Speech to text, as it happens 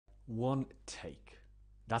One take.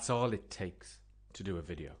 That's all it takes to do a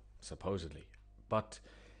video, supposedly. But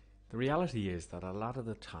the reality is that a lot of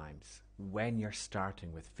the times when you're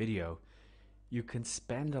starting with video, you can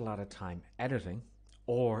spend a lot of time editing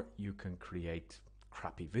or you can create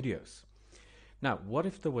crappy videos. Now, what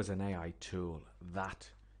if there was an AI tool that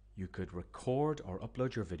you could record or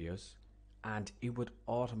upload your videos and it would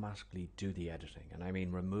automatically do the editing? And I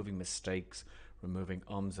mean removing mistakes, removing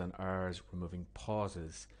ums and ers, removing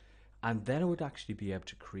pauses. And then it would actually be able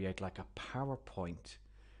to create like a PowerPoint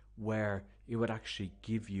where it would actually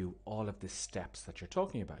give you all of the steps that you're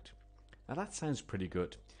talking about. Now that sounds pretty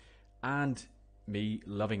good. And me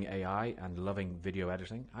loving AI and loving video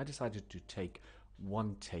editing, I decided to take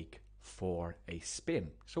OneTake for a spin.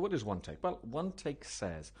 So what is OneTake? Well, OneTake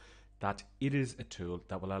says that it is a tool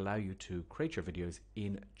that will allow you to create your videos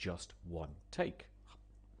in just one take,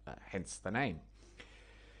 hence the name.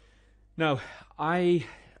 Now,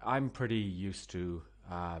 I'm pretty used to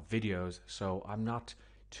videos, so I'm not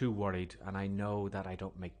too worried, and I know that I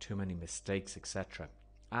don't make too many mistakes, etc.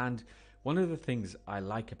 And one of the things I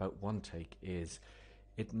like about OneTake is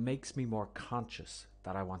it makes me more conscious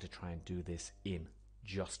that I want to try and do this in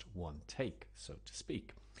just one take, so to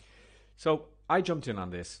speak. So I jumped in on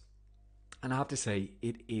this, and I have to say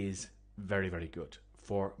it is very, very good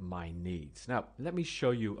for my needs. Now, let me show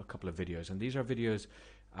you a couple of videos, and these are videos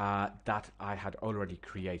that I had already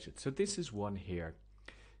created. So this is one here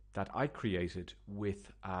that I created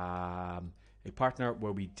with a partner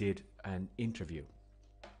where we did an interview.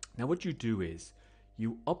 Now what you do is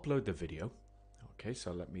you upload the video. Okay,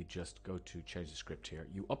 so let me just go to change the script here.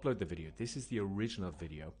 You upload the video. This is the original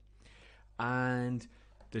video, and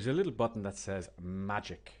there's a little button that says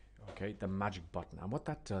magic. Okay, the magic button, and what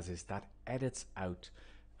that does is that edits out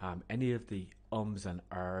any of the ums and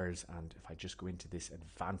ers, and if I just go into this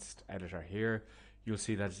advanced editor here, you'll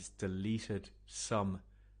see that it's deleted some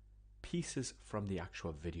pieces from the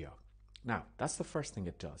actual video. Now, that's the first thing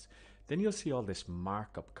it does. Then you'll see all this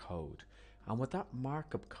markup code, and what that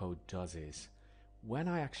markup code does is when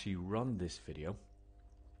I actually run this video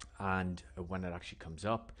and when it actually comes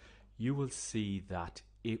up, you will see that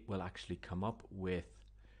it will actually come up with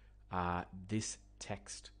this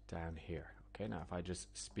text down here. Okay, now if I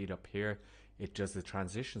just speed up here, it does the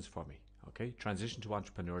transitions for me. Okay, transition to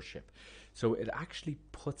entrepreneurship. So it actually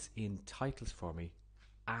puts in titles for me,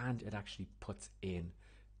 and it actually puts in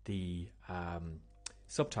the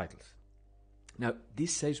subtitles. Now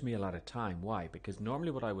this saves me a lot of time. Why? Because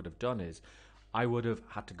normally what I would have done is I would have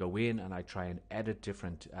had to go in and I try and edit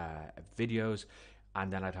different videos,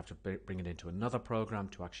 and then I'd have to bring it into another program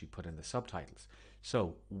to actually put in the subtitles.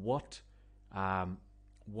 So what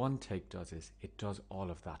OneTake does is it does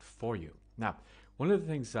all of that for you. Now, one of the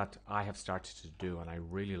things that I have started to do, and I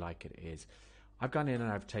really like it, is I've gone in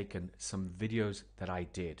and I've taken some videos that I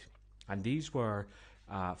did, and these were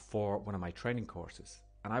for one of my training courses,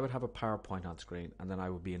 and I would have a PowerPoint on screen and then I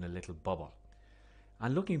would be in a little bubble,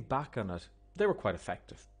 and looking back on it, they were quite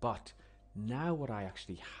effective. But now what I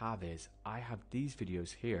actually have is I have these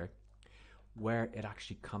videos here where it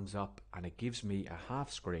actually comes up and it gives me a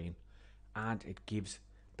half screen, and it gives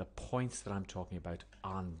the points that I'm talking about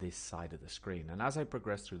on this side of the screen. And as I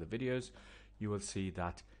progress through the videos, you will see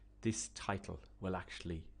that this title will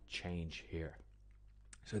actually change here.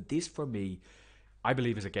 So this for me, I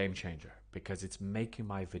believe, is a game changer because it's making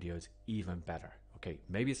my videos even better. Okay,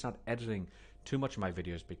 maybe it's not editing too much of my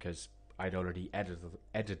videos because I'd already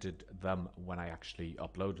edited them when I actually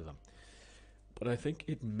uploaded them, but I think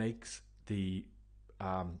it makes the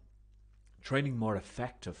training more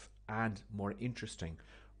effective and more interesting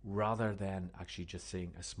rather than actually just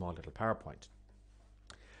seeing a small little PowerPoint.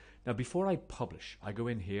 Now before I publish, I go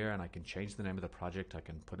in here and I can change the name of the project, I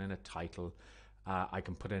can put in a title, I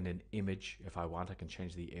can put in an image if I want, I can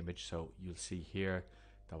change the image. So you'll see here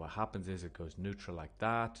that what happens is it goes neutral like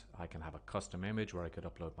that. I can have a custom image where I could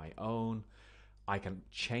upload my own. I can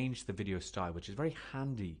change the video style, which is very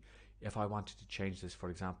handy if I wanted to change this, for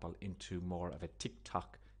example, into more of a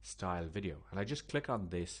TikTok style video. And I just click on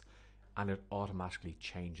this and it automatically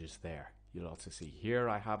changes there. You'll also see here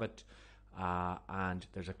I have it, and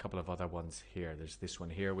there's a couple of other ones here. There's this one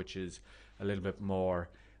here which is a little bit more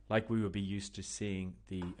like we would be used to seeing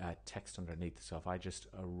the text underneath. So if I just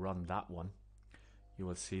run that one, you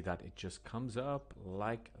will see that it just comes up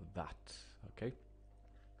like that. Okay,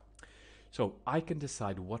 so I can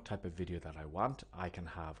decide what type of video that I want. I can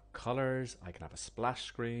have colors, I can have a splash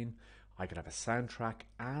screen, I can have a soundtrack,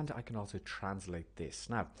 and I can also translate this.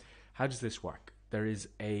 Now, how does this work? There is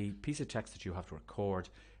a piece of text that you have to record,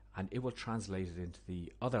 and it will translate it into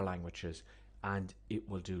the other languages, and it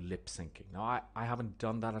will do lip syncing. Now, I haven't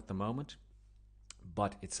done that at the moment,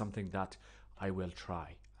 but it's something that I will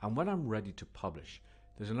try. And when I'm ready to publish,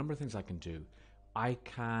 there's a number of things I can do. I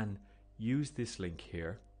can use this link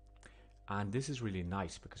here, and this is really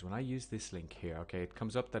nice because when I use this link here, okay, it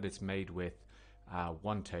comes up that it's made with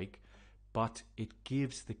OneTake, but it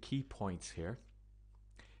gives the key points here,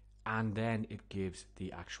 and then it gives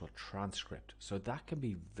the actual transcript. So that can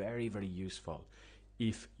be very, very useful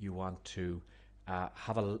if you want to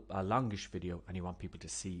have a longish video and you want people to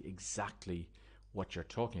see exactly what you're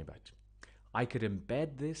talking about. I could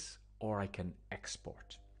embed this, or I can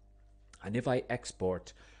export. And if I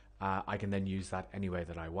export, I can then use that any way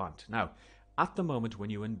that I want. Now, at the moment, when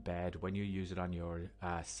you embed, when you use it on your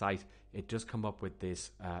site, it does come up with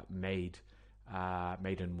this made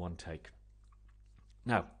in one take.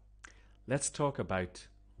 Now, let's talk about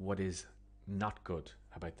what is not good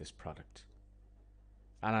about this product.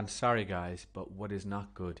 And I'm sorry guys, but what is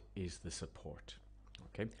not good is the support.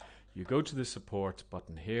 Okay, you go to the support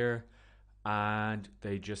button here, and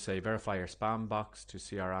they just say verify your spam box to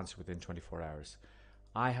see our answer within 24 hours.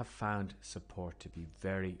 I have found support to be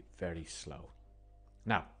very, very slow.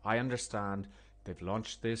 Now, I understand they've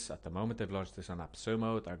launched this. At the moment, they've launched this on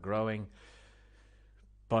AppSumo. They're growing.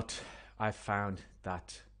 But I've found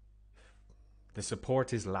that the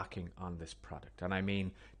support is lacking on this product. And I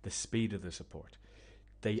mean the speed of the support.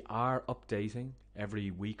 They are updating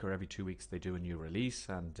every week or every 2 weeks. They do a new release,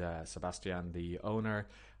 and Sebastian, the owner,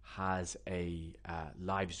 has a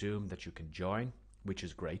live Zoom that you can join, which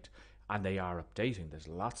is great. And they are updating. There's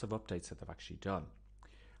lots of updates that they've actually done.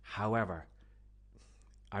 However,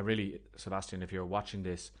 Sebastian, if you're watching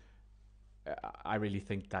this, I really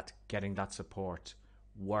think that getting that support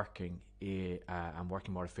working and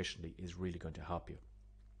working more efficiently is really going to help you.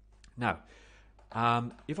 Now,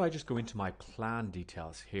 if I just go into my plan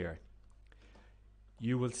details here,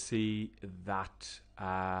 you will see that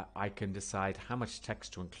I can decide how much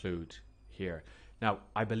text to include here. Now,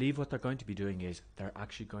 I believe what they're going to be doing is they're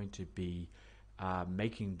actually going to be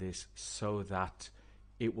making this so that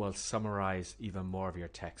it will summarize even more of your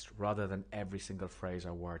text rather than every single phrase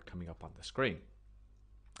or word coming up on the screen.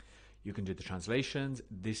 You can do the translations.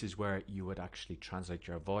 This is where you would actually translate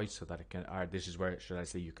your voice so that it can, or this is where, should I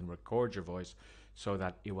say, you can record your voice so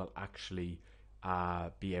that it will actually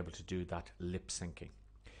be able to do that lip syncing.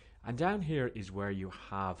 And down here is where you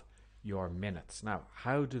have your minutes. Now,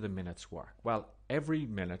 how do the minutes work? Well, every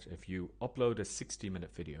minute, if you upload a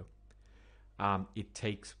 60-minute video, it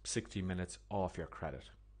takes 60 minutes off your credit.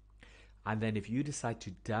 And then if you decide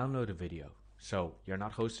to download a video, so you're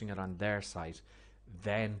not hosting it on their site,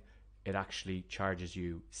 then it actually charges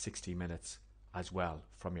you 60 minutes as well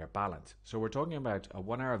from your balance. So we're talking about a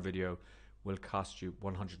 1 hour video will cost you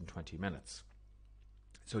 120 minutes.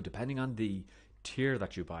 So depending on the tier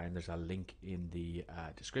that you buy, and there's a link in the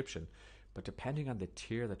description, but depending on the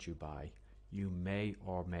tier that you buy, you may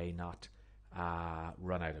or may not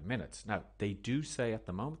run out of minutes. Now, they do say at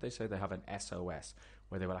the moment, they say they have an SOS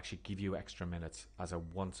where they will actually give you extra minutes as a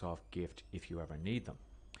once-off gift if you ever need them.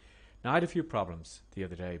 Now, I had a few problems the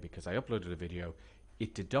other day because I uploaded a video,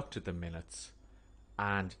 it deducted the minutes,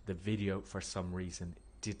 and the video for some reason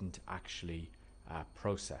didn't actually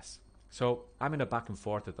process. So I'm in a back and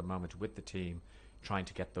forth at the moment with the team trying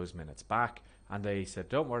to get those minutes back, and they said,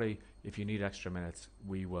 don't worry, if you need extra minutes,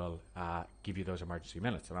 we will give you those emergency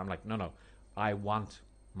minutes. And I'm like, no, I want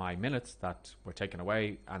my minutes that were taken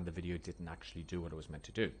away, and the video didn't actually do what it was meant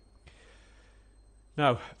to do.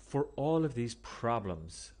 Now, for all of these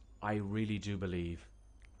problems, I really do believe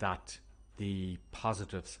that the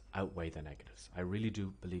positives outweigh the negatives. I really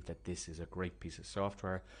do believe that this is a great piece of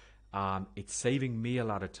software. It's saving me a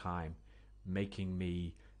lot of time, making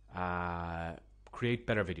me create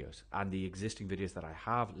better videos, and the existing videos that I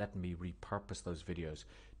have, letting me repurpose those videos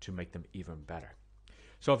to make them even better.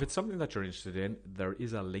 So if it's something that you're interested in, there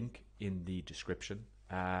is a link in the description.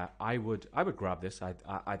 I would grab this.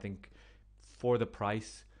 I think for the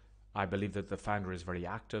price, I believe that the founder is very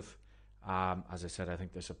active. As I said, I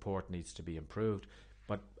think the support needs to be improved,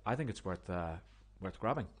 but I think it's worth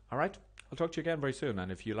grabbing. All right, I'll talk to you again very soon.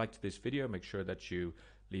 And if you liked this video, make sure that you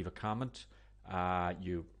leave a comment,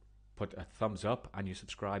 you put a thumbs up, and you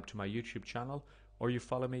subscribe to my YouTube channel, or you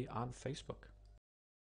follow me on Facebook.